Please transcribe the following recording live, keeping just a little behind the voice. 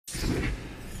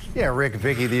Yeah, Rick,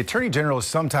 Vicky, the Attorney General is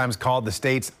sometimes called the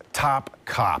state's top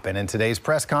cop. And in today's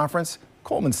press conference,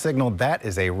 Coleman signaled that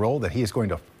is a role that he is going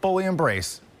to fully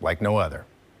embrace like no other.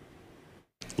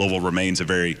 Louisville remains a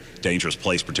very dangerous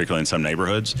place, particularly in some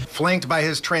neighborhoods. Flanked by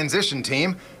his transition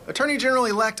team, Attorney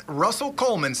General-elect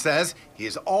Coleman says he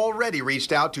has already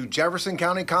reached out to Jefferson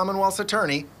County Commonwealth's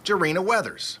attorney, Jarena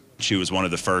Weathers. She was one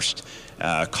of the first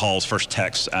first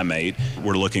texts I made.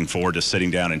 We're looking forward to sitting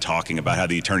down and talking about how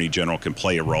the Attorney General can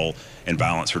play a role in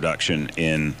violence reduction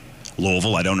in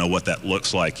Louisville. I don't know what that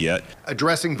looks like yet.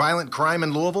 Addressing violent crime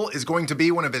in Louisville is going to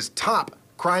be one of his top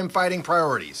crime-fighting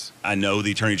priorities. I know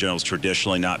the Attorney General's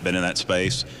traditionally not been in that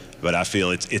space, but I feel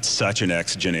it's such an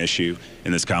exigent issue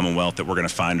in this Commonwealth that we're going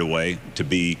to find a way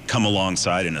to come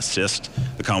alongside and assist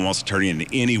the Commonwealth's attorney in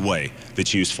any way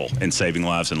that's useful in saving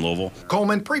lives in Louisville.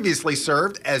 Coleman previously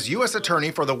served as U.S. Attorney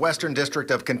for the Western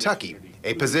District of Kentucky,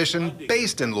 a position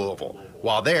based in Louisville.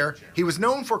 While there, he was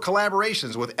known for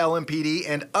collaborations with LMPD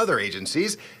and other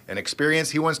agencies, an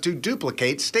experience he wants to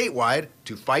duplicate statewide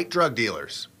to fight drug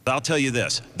dealers. I'll tell you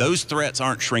this, those threats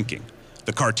aren't shrinking.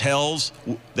 The cartels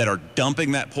that are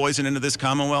dumping that poison into this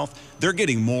Commonwealth, they're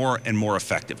getting more and more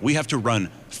effective. We have to run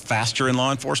faster in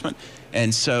law enforcement.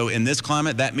 And so in this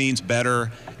climate, that means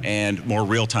better and more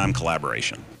real-time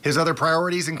collaboration. His other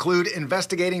priorities include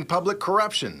investigating public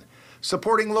corruption,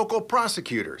 supporting local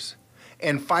prosecutors,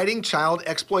 and fighting child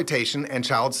exploitation and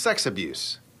child sex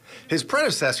abuse. His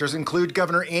predecessors include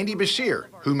Governor Andy Beshear,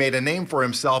 who made a name for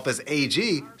himself as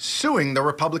AG, suing the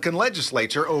Republican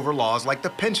legislature over laws like the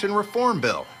pension reform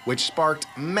bill, which sparked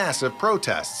massive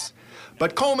protests.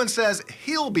 But Coleman says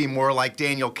he'll be more like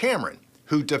Daniel Cameron,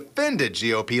 who defended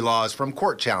GOP laws from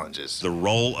court challenges. The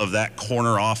role of that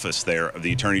corner office there of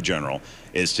the Attorney General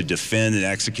is to defend and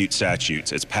execute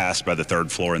statutes as passed by the third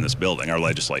floor in this building, our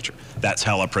legislature. That's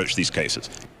how I approach these cases.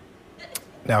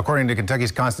 Now, according to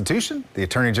Kentucky's Constitution, the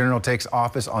Attorney General takes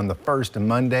office on the first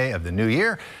Monday of the new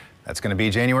year. That's going to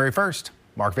be January 1st.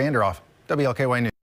 Mark Vanderoff, WLKY News.